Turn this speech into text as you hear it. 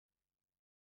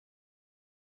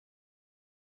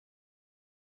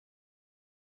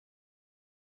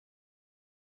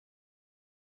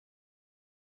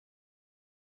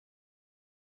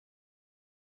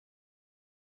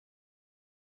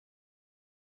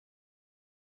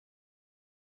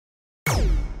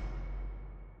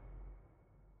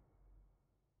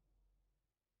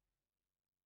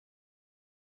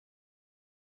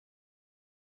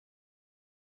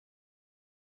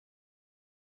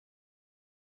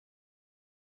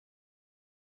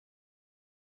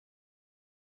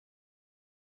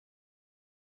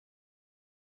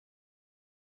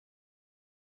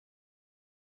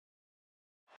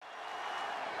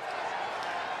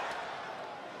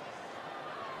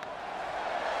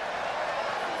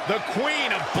the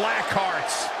Queen of Black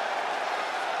Hearts.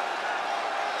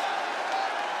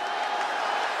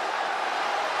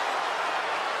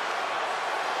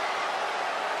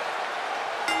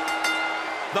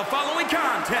 The following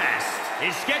contest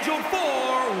is scheduled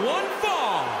for one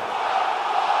fall.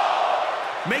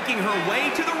 Making her way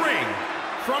to the ring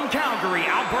from Calgary,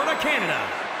 Alberta, Canada,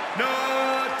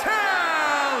 Natalya!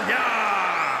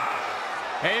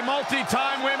 A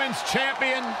multi-time women's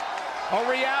champion, a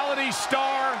reality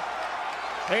star,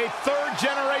 a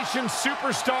third-generation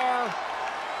superstar.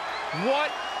 What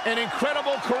an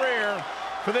incredible career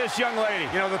for this young lady.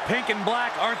 You know, the pink and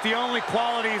black aren't the only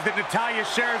qualities that Natalya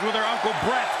shares with her Uncle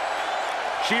Brett.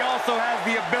 She also has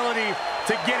the ability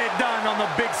to get it done on the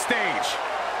big stage.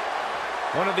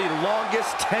 One of the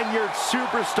longest tenured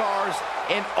superstars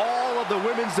in all of the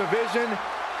women's division,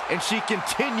 and she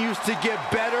continues to get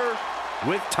better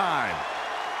with time.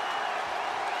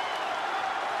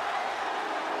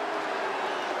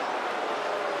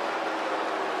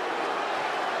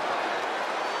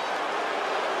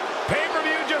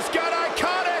 Pay-per-view just got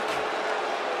iconic.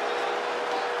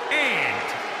 And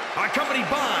accompanied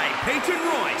by Peyton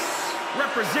Royce,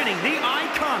 representing the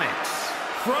Iconics,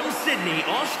 from Sydney,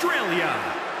 Australia,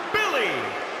 Billie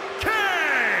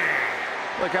Kay!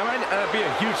 Look, I might not be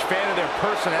a huge fan of their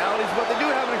personalities, but they do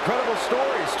have an incredible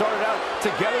story. Started out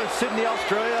together in Sydney,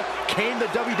 Australia, came to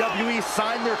WWE,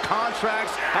 signed their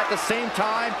contracts at the same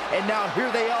time, and now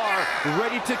here they are,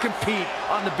 ready to compete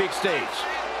on the big stage.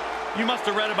 You must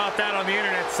have read about that on the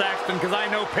internet, Saxton, because I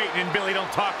know Peyton and Billie don't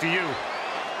talk to you.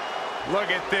 Look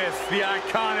at this, the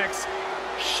Iconics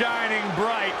shining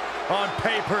bright on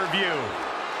pay-per-view.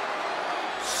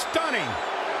 Stunning.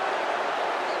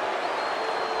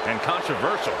 And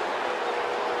controversial.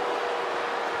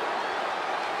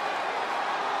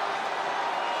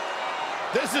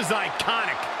 This is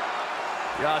iconic.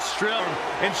 The Australian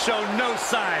and show no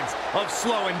signs of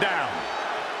slowing down.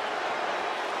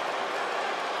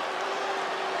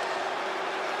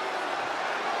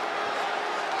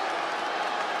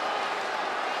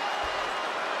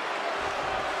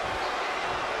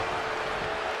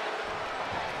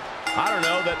 I don't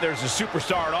know that there's a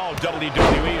superstar at all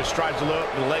WWE who strives to live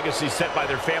the legacy set by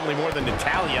their family more than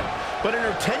Natalya. But in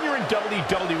her tenure in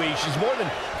WWE, she's more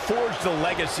than forged a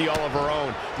legacy all of her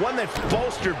own. One that's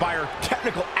bolstered by her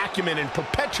technical acumen and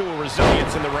perpetual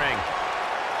resilience in the ring.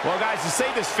 Well, guys, to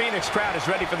say this Phoenix crowd is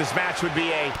ready for this match would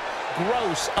be a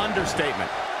gross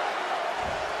understatement.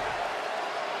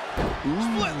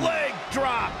 Split leg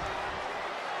drop.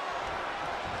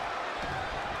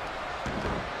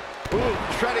 Ooh,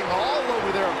 treading all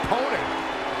over their opponent.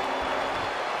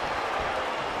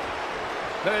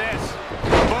 Look at this.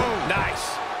 Boom.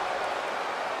 Nice.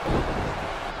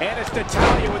 And it's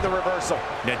Natalya with the reversal.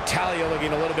 Natalya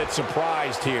looking a little bit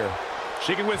surprised here.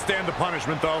 She can withstand the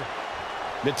punishment, though.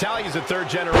 Natalya's a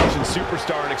third-generation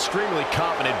superstar and extremely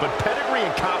confident, but pedigree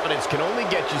and confidence can only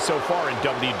get you so far in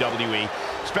WWE,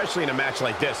 especially in a match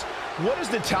like this. What does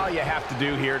Natalya have to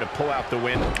do here to pull out the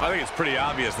win? I think it's pretty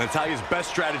obvious. Natalya's best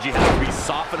strategy has to be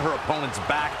soften her opponent's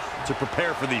back to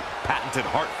prepare for the patented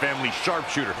Hart family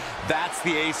sharpshooter. That's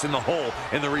the ace in the hole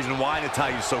and the reason why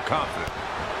Natalya's so confident.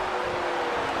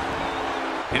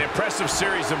 An impressive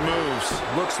series of moves.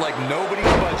 Looks like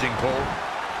nobody's budging, Cole.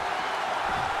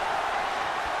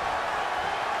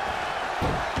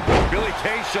 Billie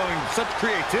Kay showing such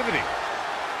creativity.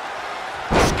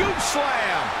 Scoop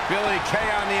slam. Billie Kay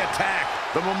on the attack.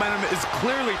 The momentum is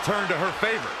clearly turned to her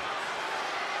favor.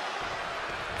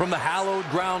 From the hallowed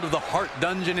ground of the Hart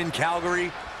Dungeon in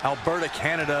Calgary, Alberta,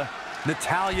 Canada,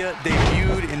 Natalya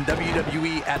debuted in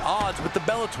WWE at odds with the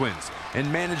Bella Twins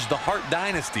and managed the Hart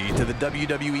Dynasty to the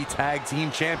WWE Tag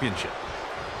Team Championship.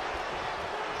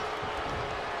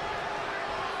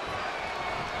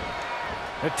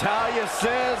 Natalya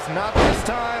says, not this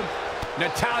time.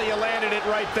 Natalya landed it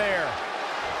right there.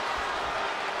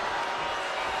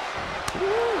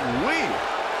 Ooh-wee.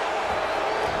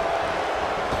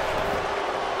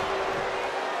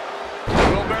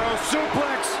 Wheelbarrow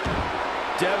suplex.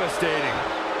 Devastating.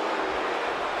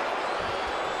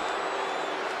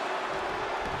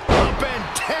 Up and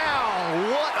down.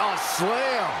 What a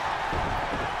slam.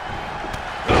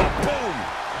 Oh, boom.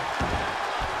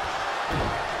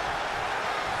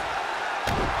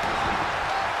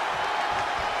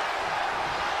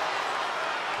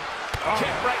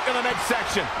 Kick right to the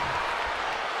midsection.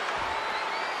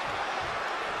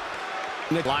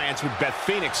 Alliance with Beth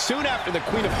Phoenix soon after the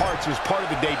Queen of Hearts was part of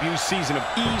the debut season of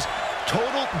Ease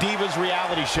Total Divas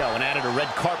reality show and added a red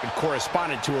carpet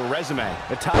correspondent to her resume.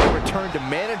 Natalya returned to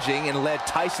managing and led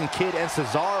Tyson Kidd and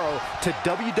Cesaro to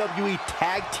WWE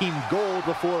Tag Team Gold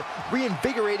before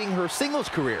reinvigorating her singles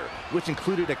career, which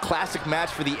included a classic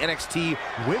match for the NXT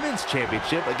Women's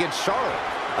Championship against Charlotte.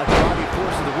 A driving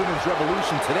force of the women's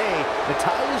revolution today,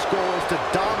 Natalya's goal is to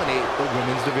dominate the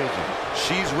women's division.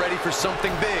 She's ready for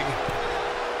something big.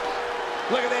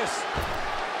 Look at this.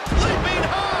 Leaping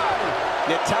high!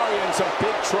 Natalya in some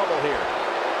big trouble here.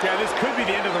 Yeah, this could be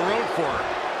the end of the road for her.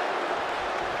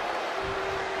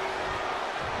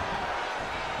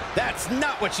 That's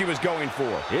not what she was going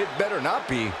for. It better not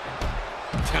be.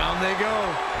 Down they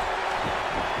go.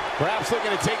 Perhaps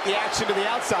looking to take the action to the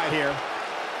outside here.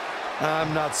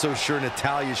 I'm not so sure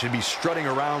Natalya should be strutting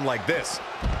around like this.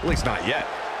 At least not yet.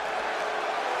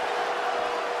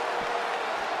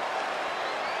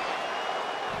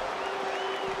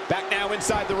 Back now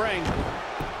inside the ring.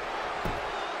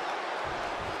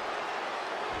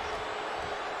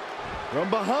 From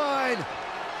behind.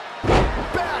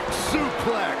 Back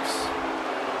suplex.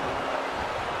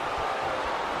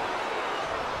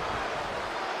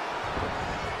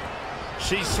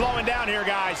 She's slowing down here,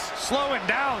 guys. Slowing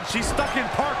down. She's stuck in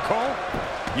park, Cole.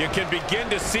 You can begin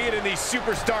to see it in these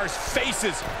superstars'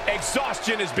 faces.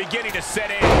 Exhaustion is beginning to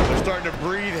set in. They're starting to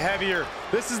breathe heavier.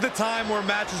 This is the time where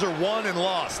matches are won and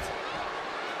lost.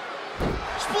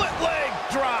 Split leg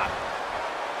drop.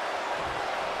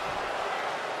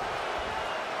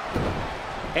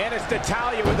 And it's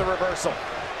Natalya with the reversal.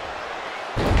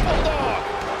 Bulldog.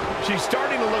 She's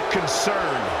starting to look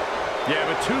concerned. Yeah,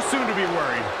 but too soon to be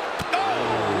worried. Oh,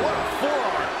 what a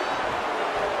forearm.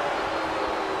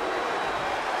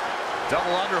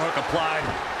 Double underhook applied.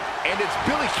 And it's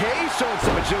Billie Kay showing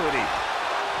some agility.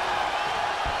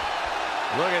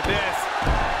 Look at this.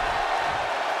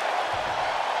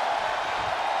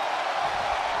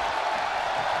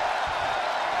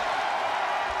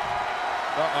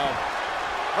 Uh-oh.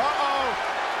 Uh-oh.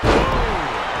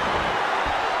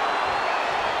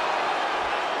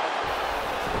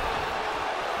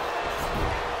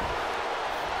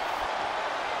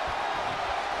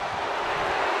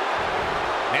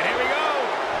 And here we go.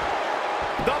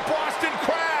 The Boston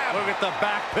Crab. Look at the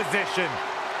back position.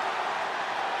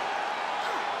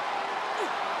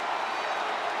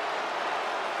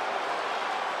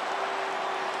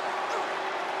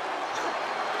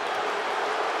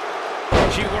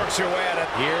 She works her way out of.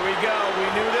 Here we go. We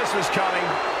knew this was coming.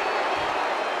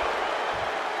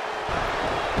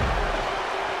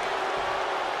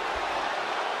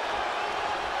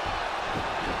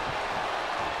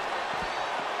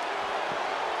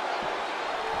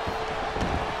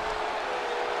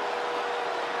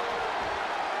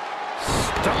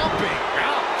 Stomping.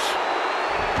 Ouch.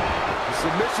 The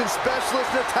submission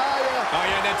specialist, Natalya. Oh,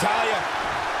 yeah, Natalya.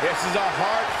 This is a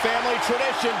Hart family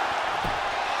tradition.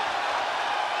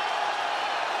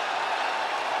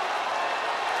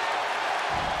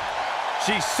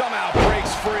 She somehow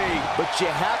breaks free. But you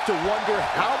have to wonder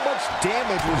how much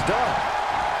damage was done.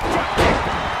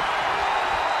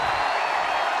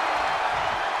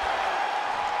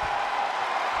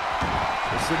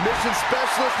 The submission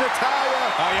specialist, Natalya.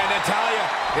 Oh, yeah, Natalya.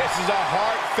 This is a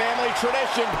Hart family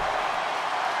tradition.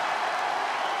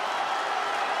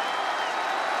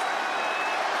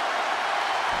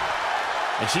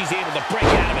 And she's able to break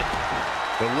out of it.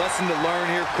 The lesson to learn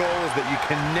here, Cole, is that you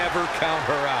can never count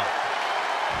her out.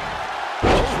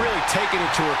 She's really taking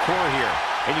it to her core here.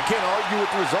 And you can't argue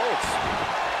with the results.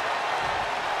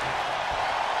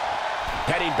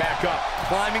 Heading back up.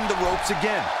 Climbing the ropes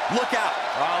again. Look out.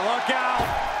 Oh, look out.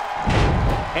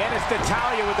 And it's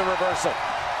Natalya with the reversal.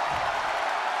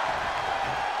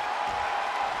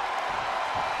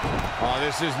 Oh,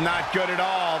 this is not good at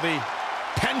all. The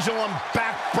pendulum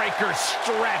backbreaker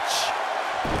stretch.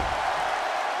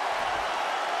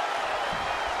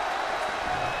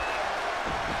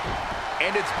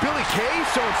 And it's Billie Kay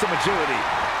showing some agility.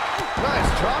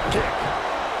 Nice drop kick.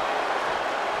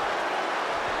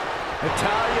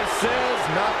 Natalya says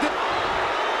nothing.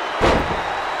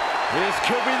 This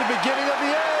could be the beginning of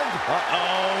the end.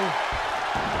 Uh-oh.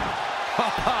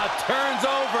 Turns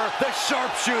over. The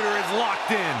sharpshooter is locked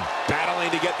in.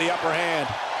 Battling to get the upper hand.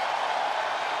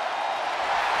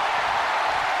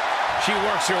 She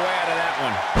works her way out of that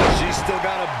one. She's still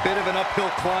got a bit of an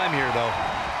uphill climb here, though.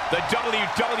 The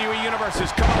WWE Universe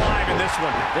has come alive in this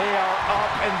one. They are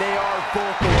up and they are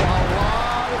vocal. A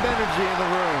lot of energy in the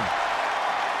room.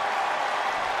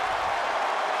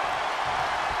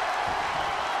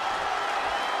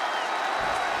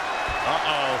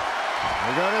 Uh-oh.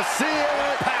 We're gonna see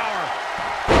it. Power.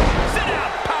 Sit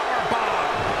out, power bomb.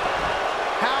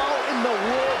 How in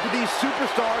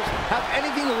superstars have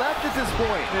anything left at this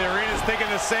point. The arena's thinking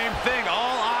the same thing.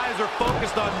 All eyes are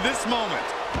focused on this moment.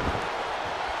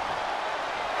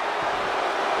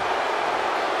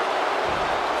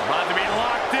 About to be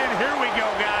locked in. Here we go,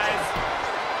 guys.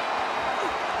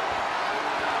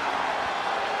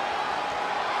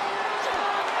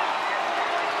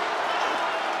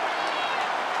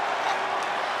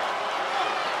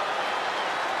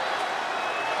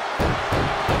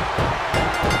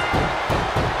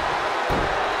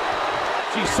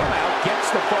 She somehow gets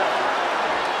the ball.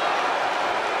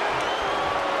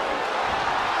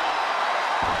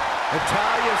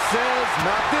 Natalya says,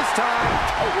 not this time.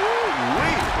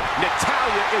 Ooh-wee.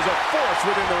 Natalya is a force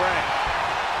within the ring.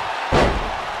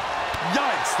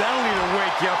 Yikes, that'll either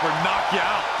wake you up or knock you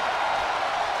out.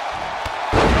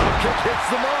 Kick hits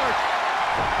the mark.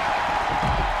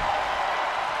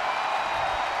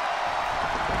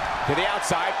 To the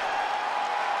outside.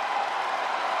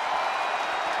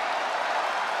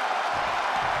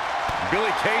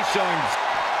 Billie Kay showing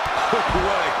what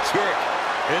a kick.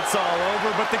 It's all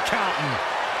over but the counting.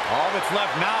 All that's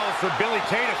left now is for Billie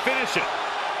Kay to finish it.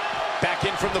 Back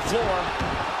in from the floor.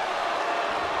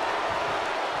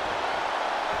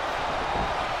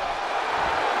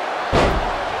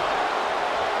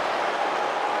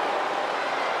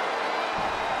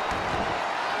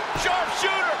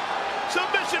 Sharpshooter!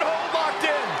 Submission hold locked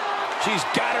in. She's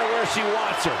got her where she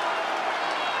wants her.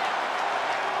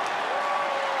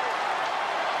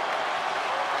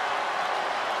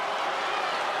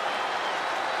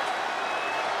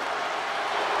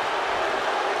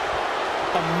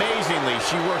 Amazingly,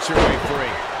 she works her way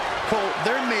free. Cole,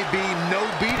 there may be no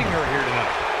beating her here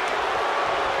tonight.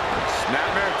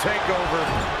 Snapmare takeover,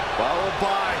 followed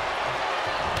by...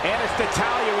 And it's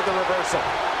Natalya with the reversal.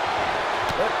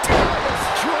 Natalya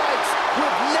strikes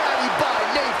with natty by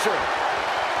nature.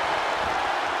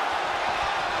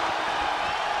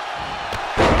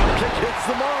 Kick hits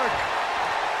the mark.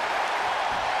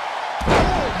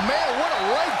 Oh, man, what a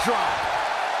leg drop.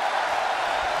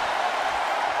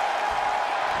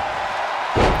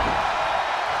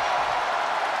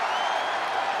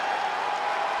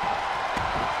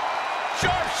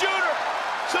 Sharpshooter!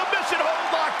 Submission hold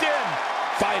locked in.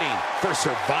 Fighting for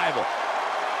survival.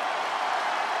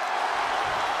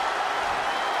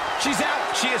 She's out.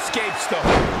 She escapes, though.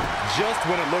 Just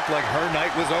when it looked like her night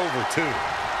was over, too.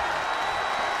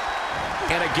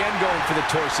 And again going for the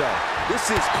torso.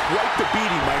 This is quite the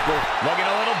beating, Michael. Looking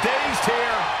a little dazed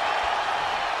here.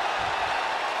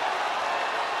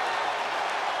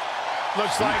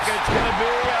 Looks like it's going to be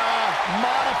a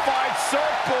modified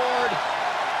surfboard.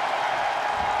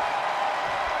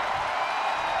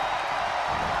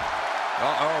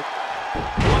 Uh-oh.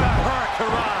 What a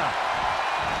hurricane.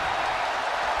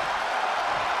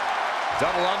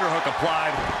 Double underhook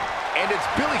applied. And it's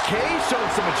Billie Kay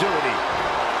showing some agility.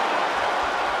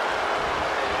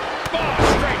 Oh,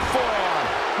 straight forearm.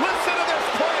 Listen to this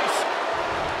place.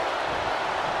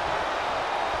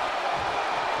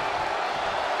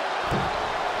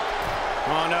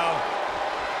 Oh, no.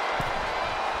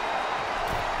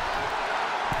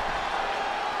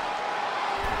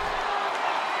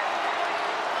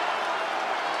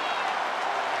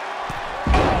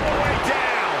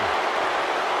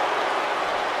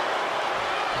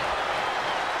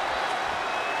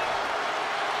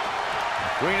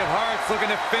 Queen of Hearts looking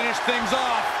to finish things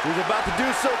off. He's about to do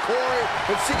so, Corey,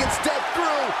 if she can step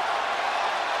through.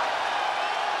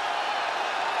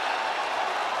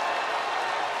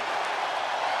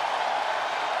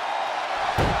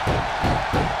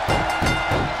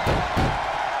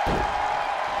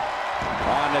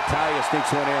 Oh, Natalya sneaks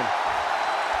one in.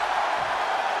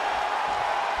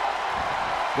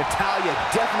 Natalya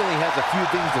definitely has a few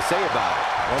things to say about it.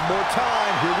 One more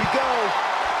time, here we go.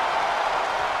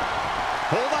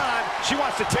 Hold on. She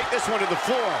wants to take this one to the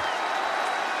floor.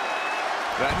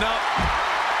 No.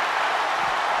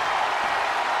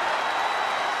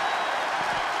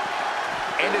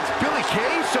 And it's Billie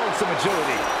Kay showing some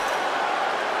agility.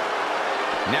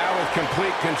 Now with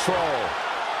complete control.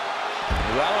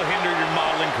 That'll hinder your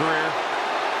modeling career.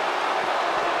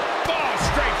 Oh,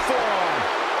 straight forearm.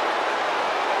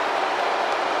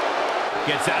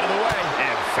 Gets out of the way.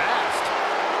 And fast.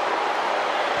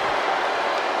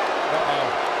 Uh-oh.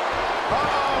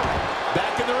 Uh-oh.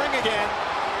 Back in the ring again.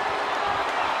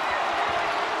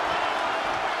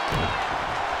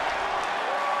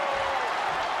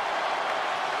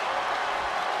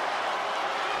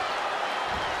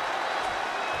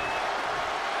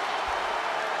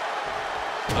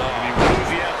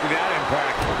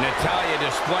 Natalya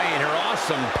displaying her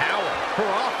awesome power. Her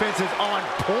offense is on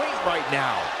point right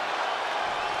now.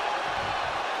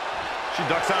 She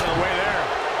ducks out of the way there.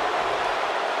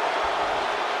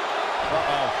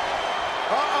 Uh-oh.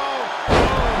 Uh-oh.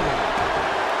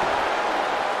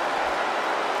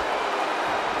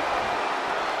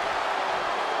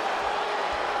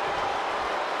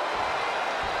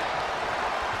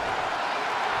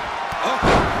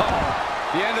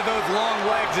 The end of those long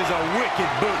legs is a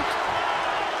wicked boot.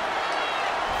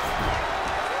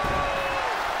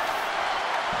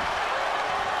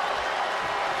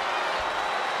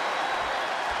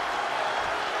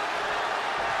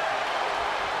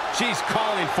 She's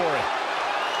calling for it.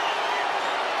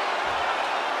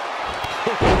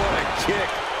 What a kick.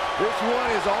 This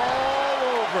one is all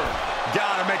over.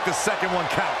 Gotta make the second one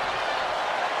count.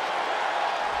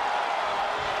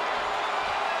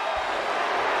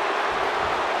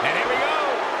 And here we go.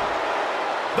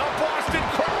 The Boston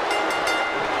Crab.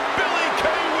 Billie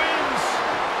Kay wins.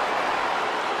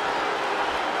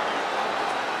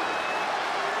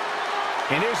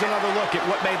 And here's another look at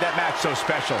what made that match so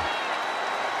special.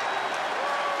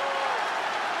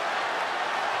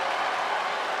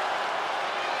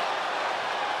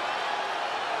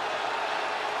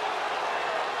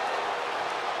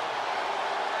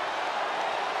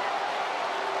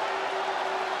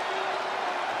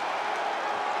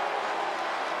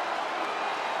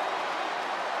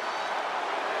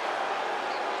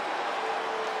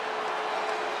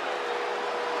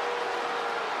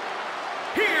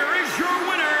 Here is your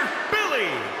winner,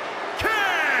 Billie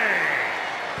Kay.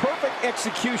 Perfect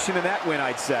execution in that win,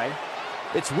 I'd say.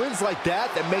 It's wins like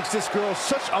that that makes this girl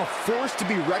such a force to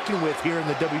be reckoned with here in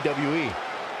the WWE.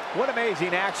 What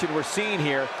amazing action we're seeing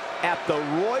here at the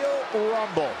Royal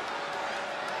Rumble.